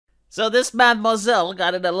So this mademoiselle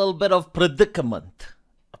got in a little bit of predicament.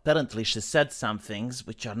 Apparently she said some things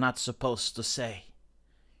which are not supposed to say.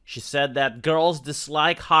 She said that girls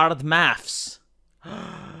dislike hard maths.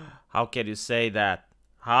 How can you say that?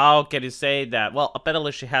 How can you say that? Well,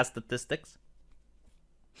 apparently she has statistics.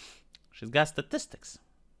 She's got statistics.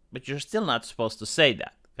 But you're still not supposed to say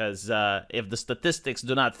that. Because if the statistics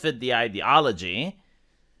do not fit the ideology,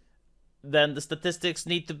 then the statistics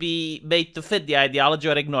need to be made to fit the ideology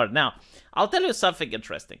or ignored. Now, I'll tell you something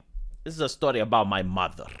interesting. This is a story about my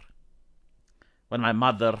mother. When my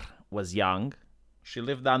mother was young, she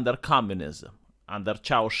lived under communism, under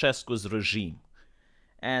Ceausescu's regime.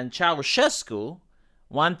 And Ceausescu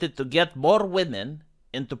wanted to get more women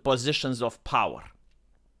into positions of power.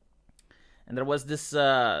 And there was this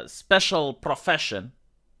special profession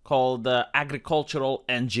called agricultural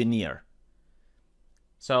engineer.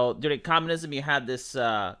 So during communism, you had this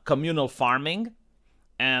communal farming,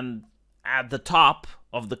 and at the top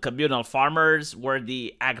of the communal farmers were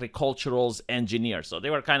the agricultural engineers. So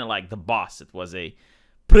they were kind of like the boss. It was a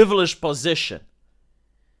privileged position.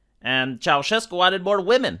 And Ceausescu wanted more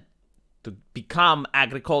women to become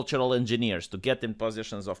agricultural engineers, to get in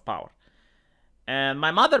positions of power. And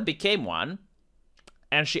my mother became one,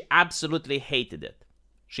 and she absolutely hated it.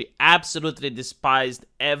 She absolutely despised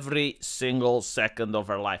every single second of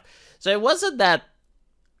her life. So it wasn't that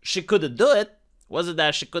she couldn't do it. It wasn't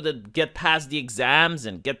that she couldn't get past the exams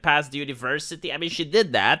and get past the university. I mean, she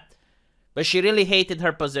did that, but she really hated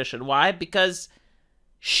her position. Why? Because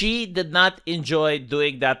she did not enjoy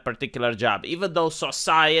doing that particular job, even though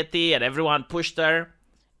society and everyone pushed her.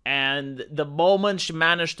 And the moment she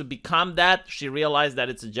managed to become that, she realized that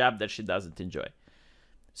it's a job that she doesn't enjoy.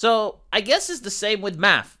 So I guess it's the same with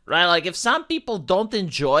math, right? Like if some people don't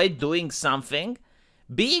enjoy doing something,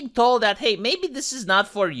 being told that, hey, maybe this is not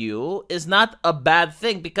for you is not a bad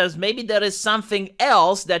thing, because maybe there is something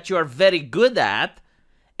else that you are very good at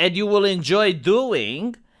and you will enjoy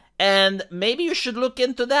doing, and maybe you should look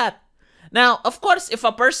into that. Now, of course, if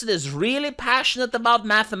a person is really passionate about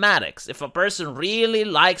mathematics, if a person really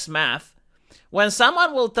likes math, when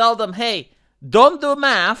someone will tell them, hey, don't do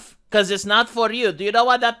math because it's not for you, do you know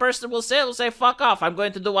what that person will say? Will say, fuck off, I'm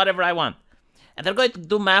going to do whatever I want. And they're going to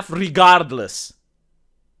do math regardless.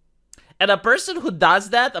 And a person who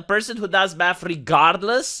does that, a person who does math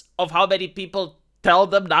regardless of how many people tell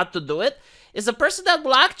them not to do it, is a person that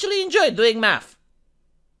will actually enjoy doing math.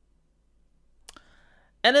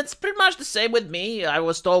 And it's pretty much the same with me. I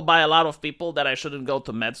was told by a lot of people that I shouldn't go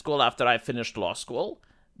to med school after I finished law school.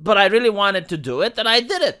 But I really wanted to do it, and I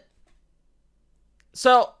did it.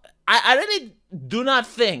 So I really do not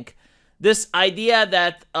think this idea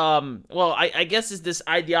that, well, I guess it's this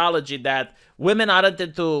ideology that women aren't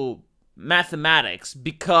into mathematics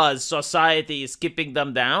because society is keeping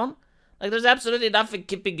them down. Like, there's absolutely nothing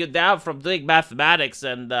keeping you down from doing mathematics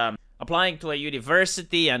and applying to a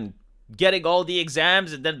university and getting all the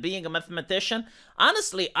exams and then being a mathematician.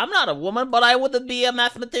 Honestly, I'm not a woman, but I wouldn't be a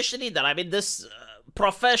mathematician either. I mean, this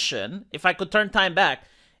profession, if I could turn time back,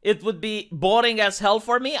 it would be boring as hell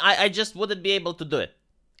for me. I just wouldn't be able to do it.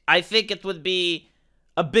 I think it would be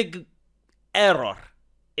a big error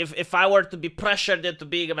if I were to be pressured into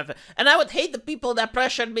being a mathematician. And I would hate the people that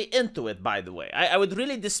pressured me into it, by the way. I would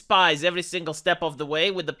really despise every single step of the way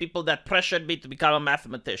with the people that pressured me to become a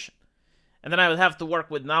mathematician. And then I would have to work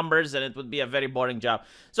with numbers, and it would be a very boring job.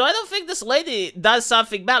 So I don't think this lady does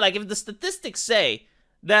something bad. Like, if the statistics say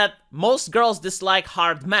that most girls dislike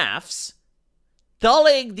hard maths,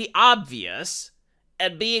 telling the obvious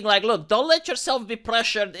and being like, look, don't let yourself be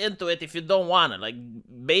pressured into it if you don't want it. Like,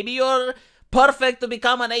 maybe you're perfect to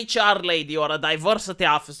become an HR lady or a diversity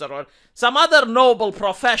officer or some other noble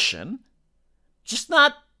profession, just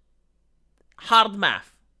not hard math.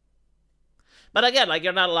 But again, like,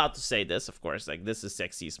 you're not allowed to say this, of course. Like, this is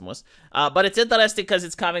sexismus. But it's interesting because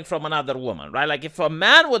it's coming from another woman, right? Like, if a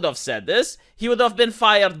man would have said this, he would have been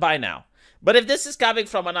fired by now. But if this is coming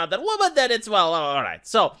from another woman, then it's, well, all right.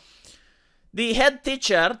 So, the head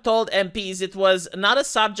teacher told MPs it was not a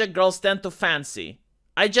subject girls tend to fancy.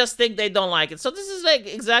 I just think they don't like it. So this is like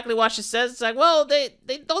exactly what she says. It's like, well, they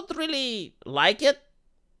don't really like it.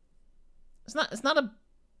 It's not a...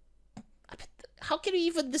 How can you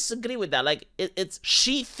even disagree with that? Like, it's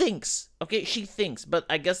she thinks, okay? She thinks, but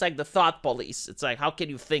I guess like the thought police. It's like, how can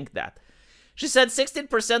you think that? She said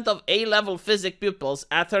 16% of A-level physics pupils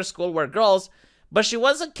at her school were girls, but she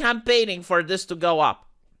wasn't campaigning for this to go up.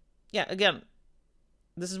 Yeah, again,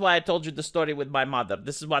 this is why I told you the story with my mother.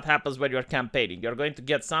 This is what happens when you're campaigning. You're going to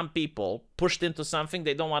get some people pushed into something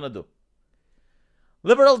they don't want to do.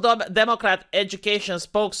 Liberal Democrat education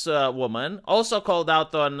spokeswoman also called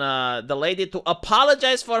out on the lady to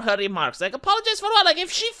apologize for her remarks. Like, apologize for what? Like,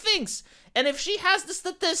 if she thinks and if she has the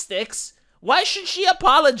statistics, why should she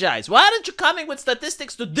apologize? Why aren't you coming with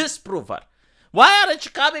statistics to disprove her? Why aren't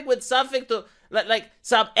you coming with something to, like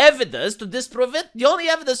some evidence to disprove it? The only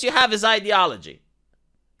evidence you have is ideology.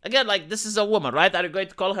 Again, like, this is a woman, right? Are you going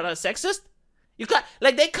to call her a sexist? You can't,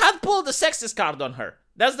 like, they can't pull the sexist card on her.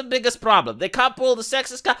 That's the biggest problem. They can't pull the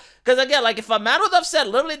sexist card. Because again, like, if a man would have said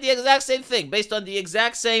literally the exact same thing, based on the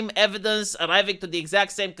exact same evidence, arriving to the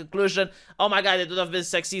exact same conclusion, oh my god, it would have been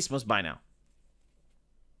sexismus by now.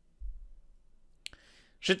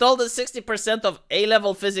 She told us 60% of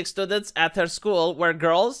A-level physics students at her school were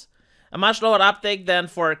girls, a much lower uptake than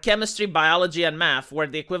for chemistry, biology, and math, where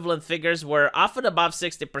the equivalent figures were often above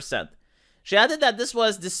 60%. She added that this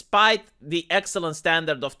was despite the excellent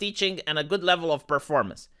standard of teaching and a good level of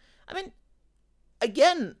performance. I mean,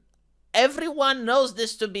 again, everyone knows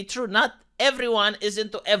this to be true. Not everyone is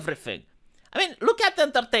into everything. I mean, look at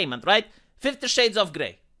entertainment, right? 50 Shades of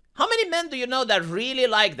Grey. How many men do you know that really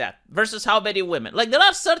like that versus how many women? Like, there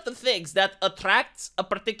are certain things that attracts a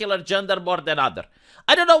particular gender more than other.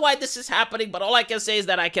 I don't know why this is happening, but all I can say is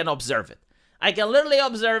that I can observe it. I can literally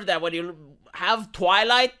observe that when you have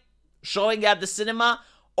Twilight showing at the cinema,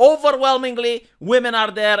 overwhelmingly women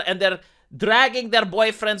are there and they're dragging their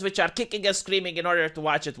boyfriends, which are kicking and screaming, in order to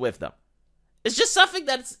watch it with them. It's just something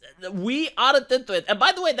that's, we aren't into it. And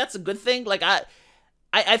by the way, that's a good thing. Like,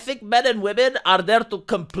 I think men and women are there to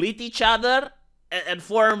complete each other and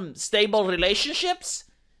form stable relationships.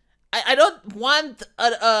 I don't want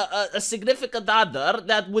a significant other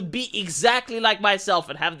that would be exactly like myself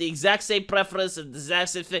and have the exact same preference and the exact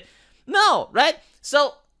same thing. No, right?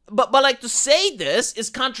 So, but like, to say this is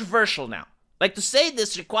controversial now. Like, to say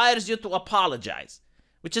this requires you to apologize,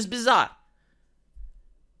 which is bizarre.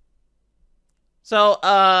 So,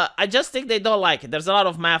 I just think they don't like it. There's a lot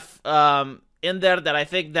of math in there that I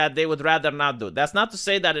think that they would rather not do. That's not to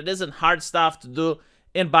say that it isn't hard stuff to do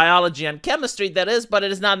in biology and chemistry. That is, but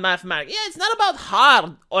it is not mathematics. Yeah, it's not about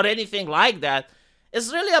hard or anything like that.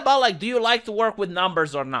 It's really about, like, do you like to work with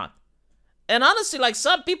numbers or not? And honestly, like,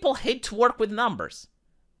 some people hate to work with numbers.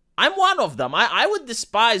 I'm one of them. I would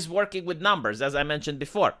despise working with numbers, as I mentioned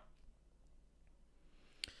before.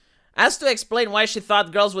 Asked to explain why she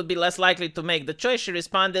thought girls would be less likely to make the choice, she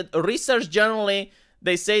responded, research generally,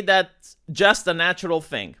 they say that's just a natural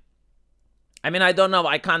thing. I mean, I don't know.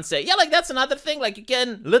 I can't say. Yeah, like, that's another thing. Like, you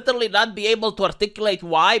can literally not be able to articulate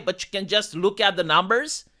why, but you can just look at the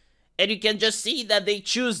numbers and you can just see that they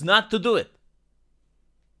choose not to do it.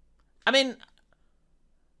 I mean,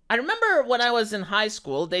 I remember when I was in high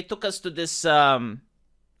school, they took us to this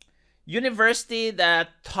university that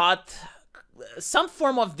taught some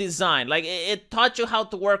form of design. Like, it taught you how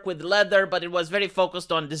to work with leather, but it was very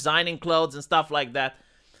focused on designing clothes and stuff like that.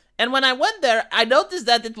 And when I went there, I noticed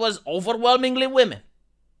that it was overwhelmingly women.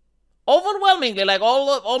 Overwhelmingly, like,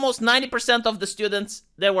 almost 90% of the students,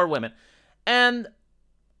 they were women. And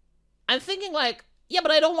I'm thinking, like, yeah,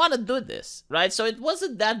 but I don't want to do this, right? So it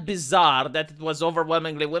wasn't that bizarre that it was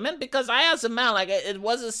overwhelmingly women, because I, as a man, like, it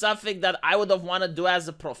wasn't something that I would have wanted to do as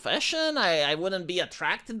a profession. I wouldn't be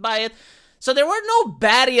attracted by it. So there were no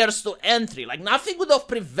barriers to entry. Like, nothing would have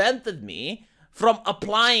prevented me from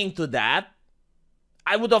applying to that.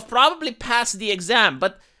 I would have probably passed the exam,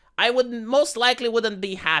 but I would most likely wouldn't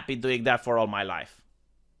be happy doing that for all my life.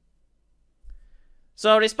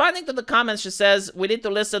 So, responding to the comments, she says, we need to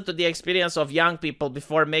listen to the experience of young people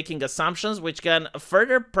before making assumptions which can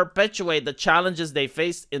further perpetuate the challenges they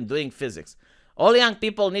face in doing physics. All young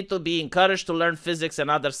people need to be encouraged to learn physics and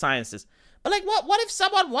other sciences. But, like, what if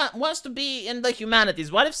someone wants to be in the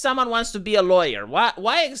humanities? What if someone wants to be a lawyer?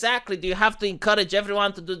 Why exactly do you have to encourage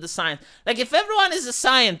everyone to do the science? Like, if everyone is a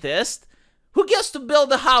scientist, who gets to build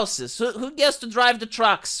the houses? Who gets to drive the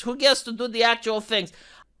trucks? Who gets to do the actual things?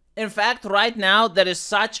 In fact, right now, there is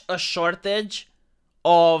such a shortage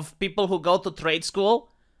of people who go to trade school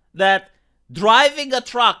that driving a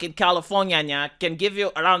truck in California can give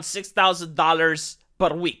you around $6,000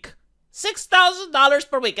 per week.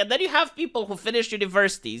 $6,000 per week. And then you have people who finish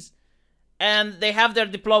universities and they have their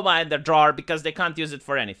diploma in their drawer because they can't use it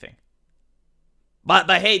for anything. But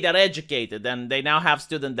hey, they're educated and they now have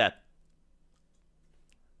student debt.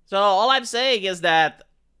 So all I'm saying is that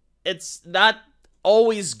it's not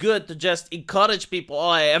always good to just encourage people,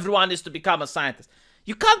 oh, everyone needs to become a scientist.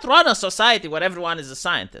 You can't run a society where everyone is a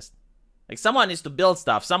scientist. Like, someone needs to build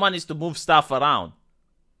stuff. Someone needs to move stuff around.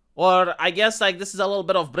 Or, I guess, like, this is a little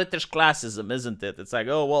bit of British classism, isn't it? It's like,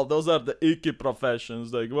 oh, well, those are the icky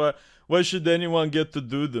professions. Like, why should anyone get to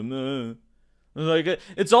do them? Like,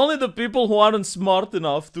 it's only the people who aren't smart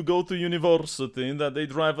enough to go to university that they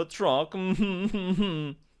drive a truck.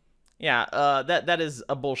 Yeah, that is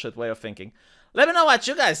a bullshit way of thinking. Let me know what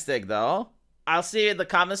you guys think, though. I'll see you in the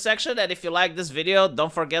comment section, and if you like this video,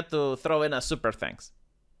 don't forget to throw in a super thanks.